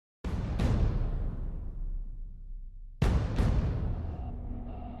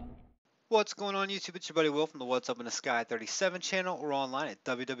What's going on YouTube? It's your buddy Will from the What's Up in the Sky 37 channel or online at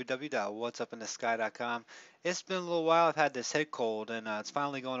www.what'supinthesky.com. It's been a little while. I've had this head cold and it's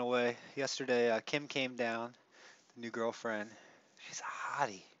finally going away. Yesterday, Kim came down, the new girlfriend. She's a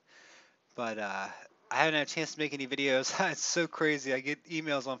hottie, but I haven't had a chance to make any videos. It's so crazy. I get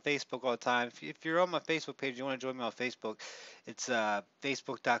emails on Facebook all the time. If you're on my Facebook page, you want to join me on Facebook, it's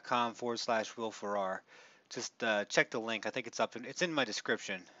facebook.com/Will Farrar. Just check the link. I think it's up. It's in my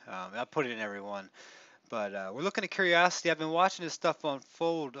description. I put it in everyone. But we're looking at curiosity. I've been watching this stuff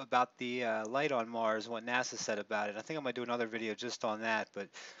unfold about the light on Mars, what NASA said about it. I think I might do another video just on that. But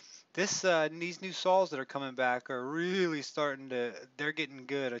these new saws that are coming back are really starting to. They're getting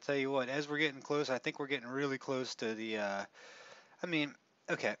good. I tell you what. As we're getting close, I think we're getting really close to the. I mean,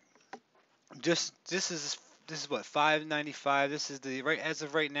 okay. Just this is what 595. This is the right as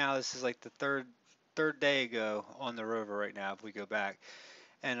of right now. This is like the third day ago on the rover right now. If we go back.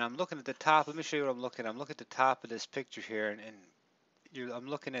 And I'm looking at the top. Let me show you what I'm looking at. I'm looking at the top of this picture here, and I'm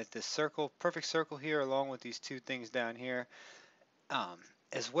looking at this circle, perfect circle here, along with these two things down here, um,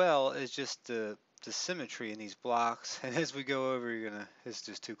 as well as just the symmetry in these blocks. And as we go over, it's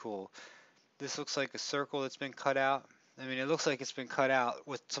just too cool. This looks like a circle that's been cut out. I mean, it looks like it's been cut out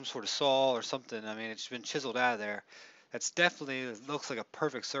with some sort of saw or something. I mean, it's been chiseled out of there. That's definitely it looks like a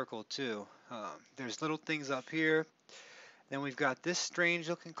perfect circle too. There's little things up here. Then we've got this strange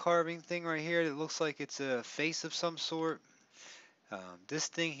looking carving thing right here that looks like it's a face of some sort. This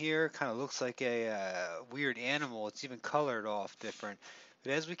thing here kind of looks like a weird animal. It's even colored off different.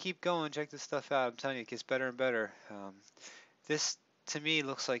 But as we keep going, check this stuff out. I'm telling you, it gets better and better. This to me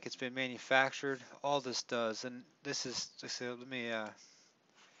looks like it's been manufactured. All this does, and this is. Let me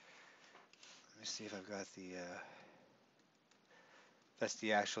see if I've got the. That's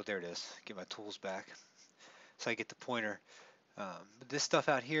the actual. There it is. Get my tools back, so I get the pointer. But this stuff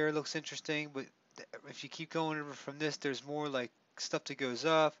out here looks interesting, but if you keep going over from this, there's more like stuff that goes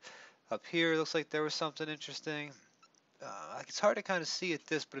up. Up here, it looks like there was something interesting. It's hard to kind of see it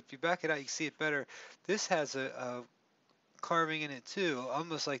this, but if you back it out, you can see it better. This has a carving in it too,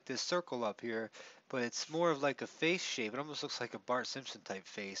 almost like this circle up here, but it's more of like a face shape. It almost looks like a Bart Simpson type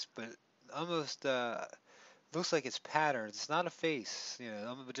face, but almost looks like it's patterned. It's not a face,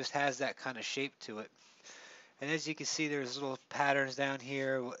 it just has that kind of shape to it. And as you can see, there's little patterns down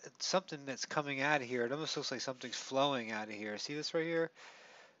here. Something that's coming out of here. It almost looks like something's flowing out of here. See this right here?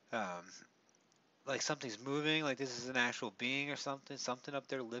 Um, like something's moving. Like this is an actual being or something. Something up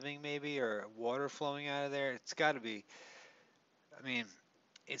there living maybe, or water flowing out of there. It's got to be. I mean,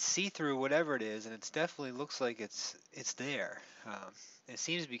 it's see-through, whatever it is, and it definitely looks like it's there. It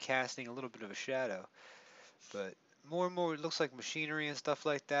seems to be casting a little bit of a shadow, but more and more it looks like machinery and stuff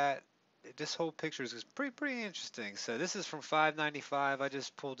like that. This whole picture is pretty interesting. So this is from 595. I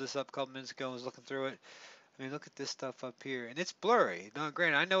just pulled this up a couple minutes ago and was looking through it. I mean, look at this stuff up here, and it's blurry. Now,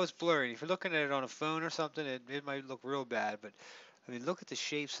 granted, I know it's blurry. If you're looking at it on a phone or something, it might look real bad. But I mean, look at the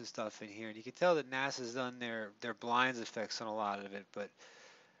shapes and stuff in here, and you can tell that NASA's done their blinds effects on a lot of it. But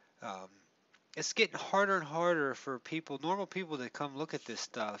um, it's getting harder and harder for people, normal people, that come look at this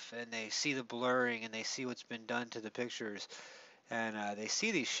stuff and they see the blurring and they see what's been done to the pictures and they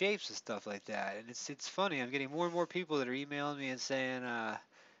see these shapes and stuff like that, and it's funny. I'm getting more and more people that are emailing me and saying,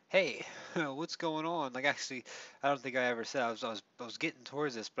 "Hey, what's going on?" Like actually, I don't think I ever said I was getting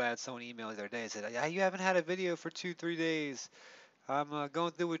towards this, but I had someone email the other day and said, "Yeah, you haven't had a video for 2 3 days. I'm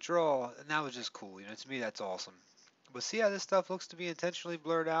going through withdrawal," and that was just cool. To me that's awesome. But see how this stuff looks to be intentionally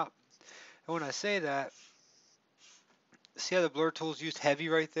blurred out, and when I say that, see how the blur tool's used heavy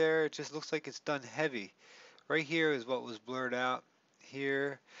right there? It just looks like it's done heavy. Right here is what was blurred out.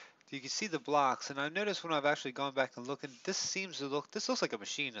 Here, you can see the blocks, and I've noticed when I've actually gone back and looked, this looks like a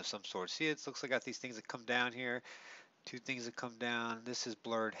machine of some sort. See, it looks like I got these things that come down here, two things that come down. This is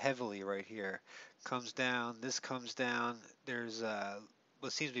blurred heavily right here. Comes down, this comes down. There's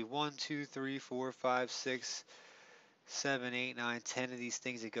what seems to be 1, 2, 3, 4, 5, 6, 7, 8, 9, 10 of these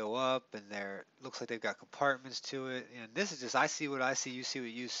things that go up, and they're looks like they've got compartments to it. And this is just I see what I see, you see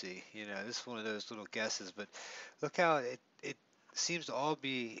what you see. This is one of those little guesses, but look how it seems to all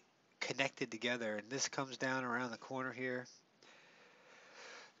be connected together. And this comes down around the corner here.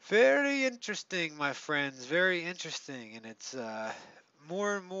 Very interesting, my friends. Very interesting, and it's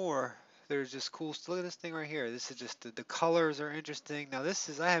more and more. There's just cool. Look at this thing right here. This is just the colors are interesting. Now this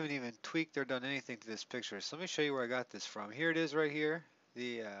is I haven't even tweaked or done anything to this picture. So let me show you where I got this from. Here it is right here.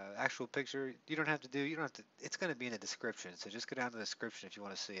 The actual picture. You don't have to do. You don't have to. It's going to be in the description. So just go down to the description if you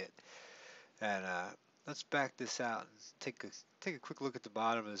want to see it. And let's back this out and take a quick look at the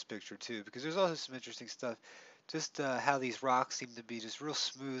bottom of this picture too, because there's also some interesting stuff. Just how these rocks seem to be just real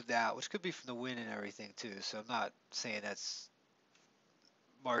smoothed out, which could be from the wind and everything too. So I'm not saying that's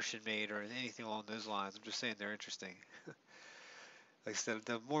Martian made or anything along those lines. I'm just saying they're interesting. Like I said,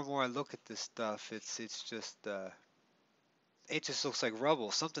 the more and more I look at this stuff, it's just it just looks like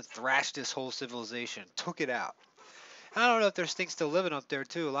rubble. Something thrashed this whole civilization, took it out. I don't know if there's things still living up there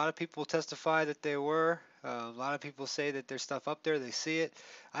too. A lot of people testify that they were. A lot of people say that there's stuff up there. They see it.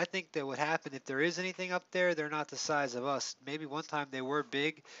 I think that what happened, if there is anything up there, they're not the size of us. Maybe one time they were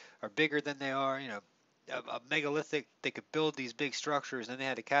big, or bigger than they are. You know, a megalithic. They could build these big structures, and they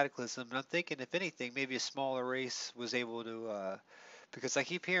had a cataclysm. And I'm thinking, if anything, maybe a smaller race was able to. Because I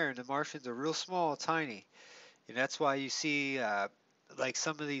keep hearing the Martians are real small, tiny. And that's why you see like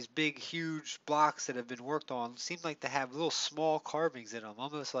some of these big, huge blocks that have been worked on seem like to have little small carvings in them,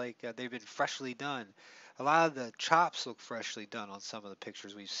 almost like they've been freshly done. A lot of the chops look freshly done on some of the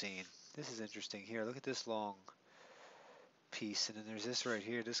pictures we've seen. This is interesting here. Look at this long piece, and then there's this right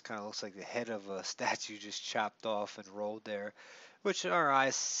here. This kind of looks like the head of a statue just chopped off and rolled there, which our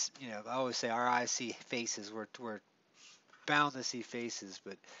eyes, you know, I always say our eyes see faces. We're bound to see faces,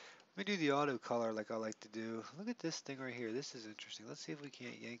 but let me do the auto color like I like to do. Look at this thing right here. This is interesting. Let's see if we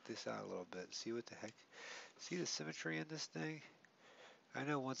can't yank this out a little bit. See what the heck. See the symmetry in this thing? I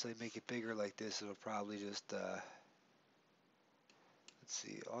know once I make it bigger like this, it'll probably just, let's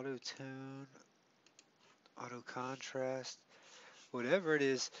see, auto tone, auto contrast, whatever it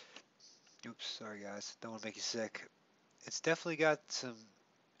is. Oops, sorry guys. Don't want to make you sick. It's definitely got some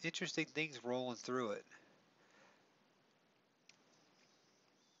interesting things rolling through it.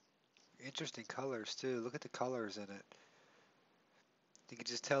 Interesting colors too. Look at the colors in it. You can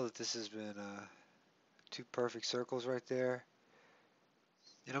just tell that this has been two perfect circles right there.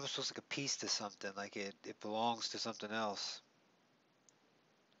 It almost looks like a piece to something, like it belongs to something else.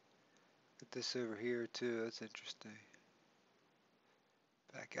 Put this over here too, that's interesting.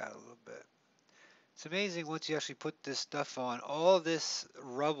 Back out a little bit. It's amazing once you actually put this stuff on. All this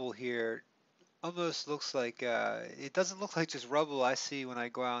rubble here almost looks like it doesn't look like just rubble I see when I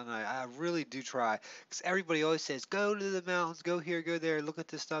go out, and I really do try, because everybody always says go to the mountains, go here, go there, look at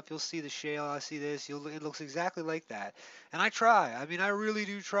this stuff, you'll see the shale, I see this, it looks exactly like that. And I try, I mean, I really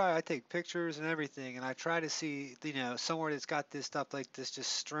do try. I take pictures and everything, and I try to see, you know, somewhere that's got this stuff like this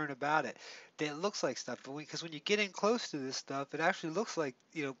just strewn about it that looks like stuff. But because when you get in close to this stuff, it actually looks like,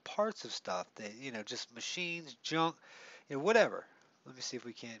 you know, parts of stuff that, you know, just machines, junk, you know, whatever. Let me see if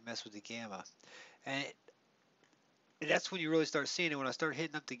we can't mess with the gamma. And that's when you really start seeing it. When I start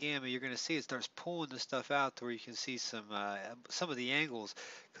hitting up the gamma, you're going to see it starts pulling the stuff out to where you can see some of the angles.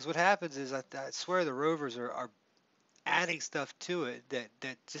 Because what happens is, I swear the rovers are adding stuff to it,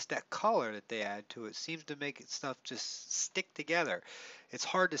 that just that color that they add to it seems to make it stuff just stick together. It's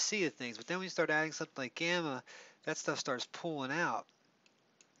hard to see the things, but then when you start adding something like gamma, that stuff starts pulling out,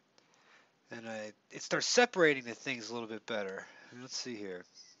 and it starts separating the things a little bit better. Let's see here.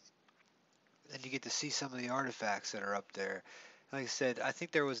 And you get to see some of the artifacts that are up there. Like I said, I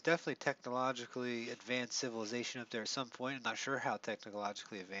think there was definitely technologically advanced civilization up there at some point. I'm not sure how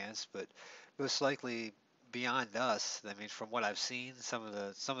technologically advanced, but most likely beyond us. I mean, from what I've seen, some of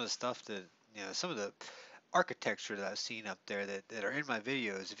the stuff that, you know, some of the architecture that I've seen up there that are in my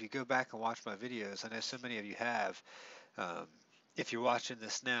videos. If you go back and watch my videos, I know so many of you have. Um, if you're watching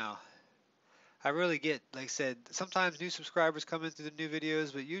this now, I really get, like I said, sometimes new subscribers come into the new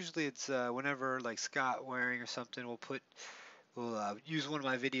videos, but usually it's whenever like Scott Waring or something will use one of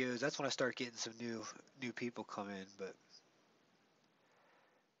my videos. That's when I start getting some new people come in. But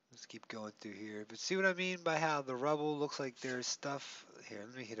let's keep going through here. But see what I mean by how the rubble looks like there's stuff here.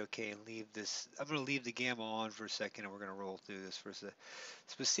 Let me hit OK and leave this. I'm gonna leave the gamma on for a second, and we're gonna roll through this for a second.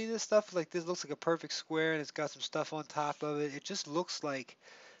 But see this stuff like this looks like a perfect square, and it's got some stuff on top of it. It just looks like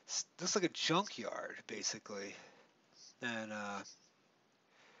a junkyard basically. And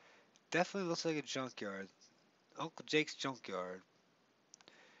definitely looks like a junkyard. Uncle Jake's junkyard.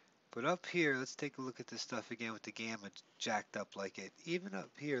 But up here, let's take a look at this stuff again with the gamma jacked up like it. Even up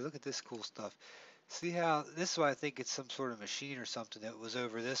here, look at this cool stuff. See how, this is why I think it's some sort of machine or something that was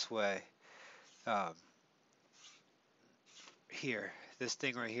over this way. Um, Here, this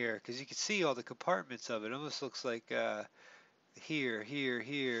thing right here. Because you can see all the compartments of it. It almost looks like here, here,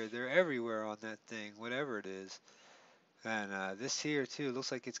 here. They're everywhere on that thing, whatever it is. And this here too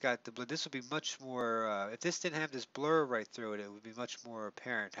looks like it's got the blur. This would be much more, if this didn't have this blur right through it, it would be much more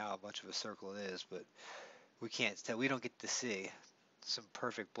apparent how much of a circle it is, but we can't tell. We don't get to see some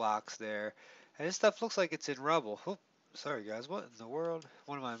perfect blocks there. And this stuff looks like it's in rubble. Oh, sorry guys, what in the world?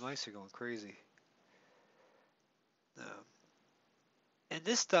 One of my mice are going crazy. Um, And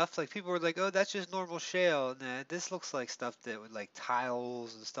this stuff, like people were like, "Oh, that's just normal shale." Nah, this looks like stuff that would like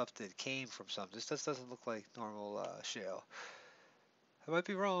tiles and stuff that came from something. This just doesn't look like normal shale. I might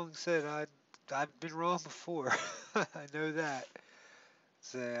be wrong. Said I've been wrong before. I know that.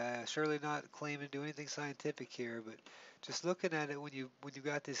 So surely not claiming to do anything scientific here, but just looking at it when you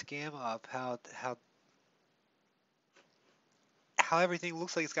got this gamma up, how everything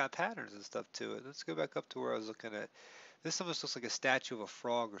looks like it's got patterns and stuff to it. Let's go back up to where I was looking at. This almost looks like a statue of a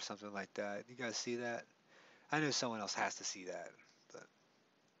frog or something like that. You guys see that? I know someone else has to see that. But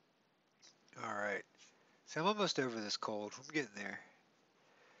all right. So I'm almost over this cold. I'm getting there.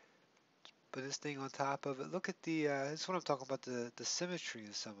 Put this thing on top of it. Look at the. This is what I'm talking about. The symmetry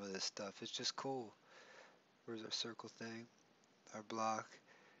of some of this stuff. It's just cool. Where's our circle thing? Our block.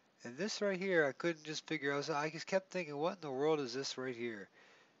 And this right here, I couldn't just figure out. I just kept thinking, what in the world is this right here?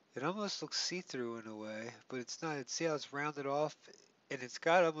 It almost looks see-through in a way, but it's not. See how it's rounded off, and it's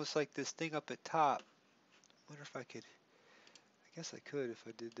got almost like this thing up at top. Wonder if I could. I guess I could if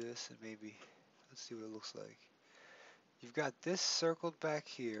I did this, and maybe. Let's see what it looks like. You've got this circled back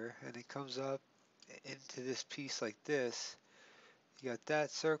here, and it comes up into this piece like this. You got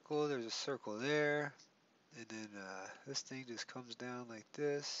that circle. There's a circle there, and then this thing just comes down like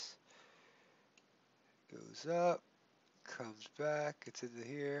this. Goes up, comes back. It's into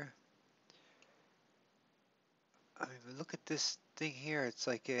here. I mean, but look at this thing here. It's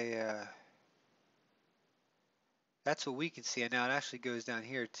like a. That's what we can see. And now it actually goes down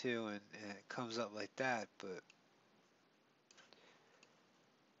here too, and it comes up like that. But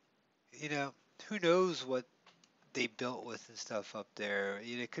you know, who knows what they built with and stuff up there?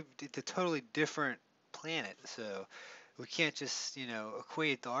 You know, it's a totally different planet, so we can't just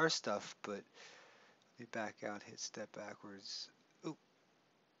equate it to our stuff. But let me back out, hit step backwards. Oop,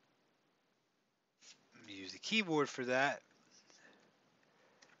 let me use the keyboard for that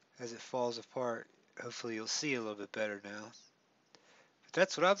as it falls apart. Hopefully you'll see a little bit better now. But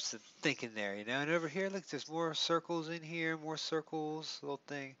that's what I'm thinking there, And over here, look, there's more circles in here, more circles, little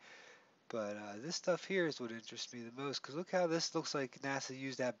thing. But this stuff here is what interests me the most, because look how this looks like NASA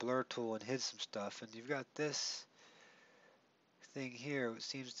used that blur tool and hid some stuff. And you've got this thing here, which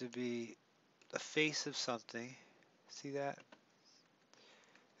seems to be a face of something. See that?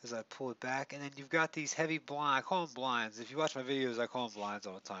 As I pull it back. And then you've got these heavy blinds. I call them blinds. If you watch my videos, I call them blinds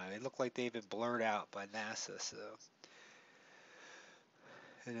all the time. They look like they've been blurred out by NASA. So.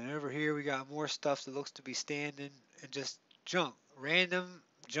 And then over here, we got more stuff that looks to be standing and just junk. Random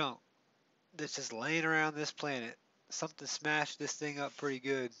junk that's just laying around this planet. Something smashed this thing up pretty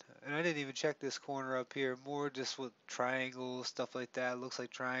good. And I didn't even check this corner up here. More just with triangles, stuff like that. Looks like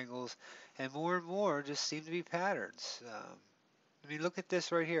triangles. And more just seem to be patterns. I mean, look at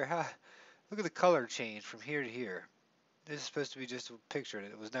this right here. Look at the color change from here to here. This is supposed to be just a picture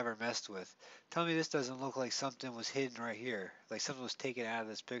that was never messed with. Tell me this doesn't look like something was hidden right here. Like something was taken out of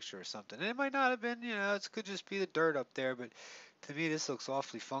this picture or something. And it might not have been, it could just be the dirt up there. But to me, this looks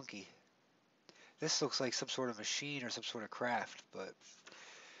awfully funky. This looks like some sort of machine or some sort of craft, but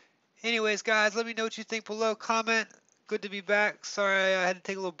anyways, guys, let me know what you think below. Comment. Good to be back. Sorry I had to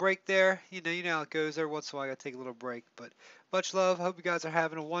take a little break there. You know how it goes. Every once in a while I gotta take a little break, but much love. Hope you guys are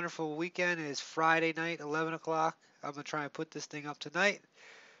having a wonderful weekend. It is Friday night, 11 o'clock. I'm gonna try and put this thing up tonight.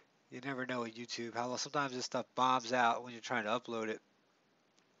 You never know with YouTube how sometimes this stuff bombs out when you're trying to upload it.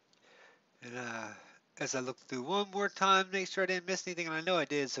 And as I look through one more time, make sure I didn't miss anything, and I know I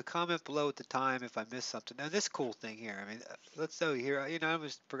did, so comment below at the time if I missed something. Now this cool thing here, I mean, let's show you here, I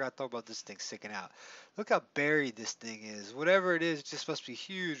almost forgot to talk about this thing sticking out. Look how buried this thing is. Whatever it is, it just must be a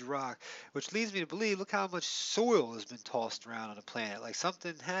huge rock, which leads me to believe, look how much soil has been tossed around on the planet, like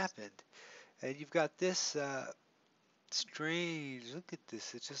something happened. And you've got this strange, look at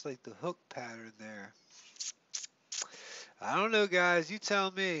this, it's just like the hook pattern there. I don't know, guys. You tell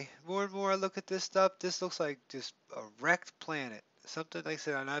me. More and more I look at this stuff, this looks like just a wrecked planet. Something like I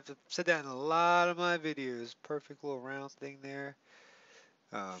said, and I've said that in a lot of my videos. Perfect little round thing there.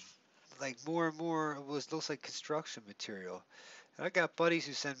 Um, like more and more, looks like construction material. And I got buddies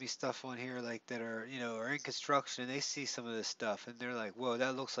who send me stuff on here like that are in construction, and they see some of this stuff and they're like, "Whoa,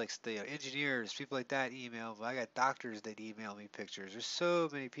 that looks like engineers, people like that email." I got doctors that email me pictures. There's so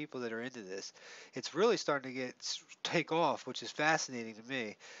many people that are into this. It's really starting to take off, which is fascinating to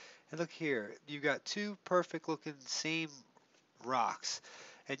me. And look here, you got two perfect looking same rocks.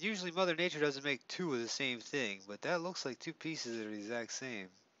 And usually Mother Nature doesn't make two of the same thing, but that looks like two pieces that are the exact same.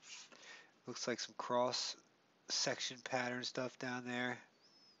 Looks like some cross section pattern stuff down there.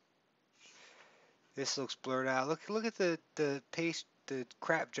 This looks blurred out. Look at the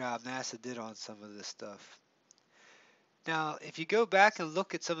crap job NASA did on some of this stuff. Now, if you go back and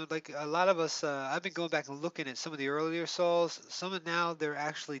look at some of, like a lot of us, I've been going back and looking at some of the earlier sols. Some of now they're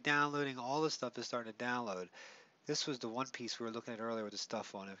actually downloading. All the stuff is starting to download. This was the one piece we were looking at earlier with the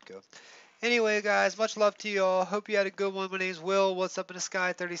stuff on it. Go. Anyway, guys, much love to you all. Hope you had a good one. My name's Will. What's up in the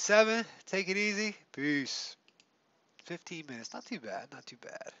sky? 37. Take it easy. Peace. 15 minutes. Not too bad. Not too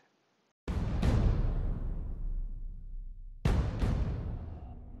bad.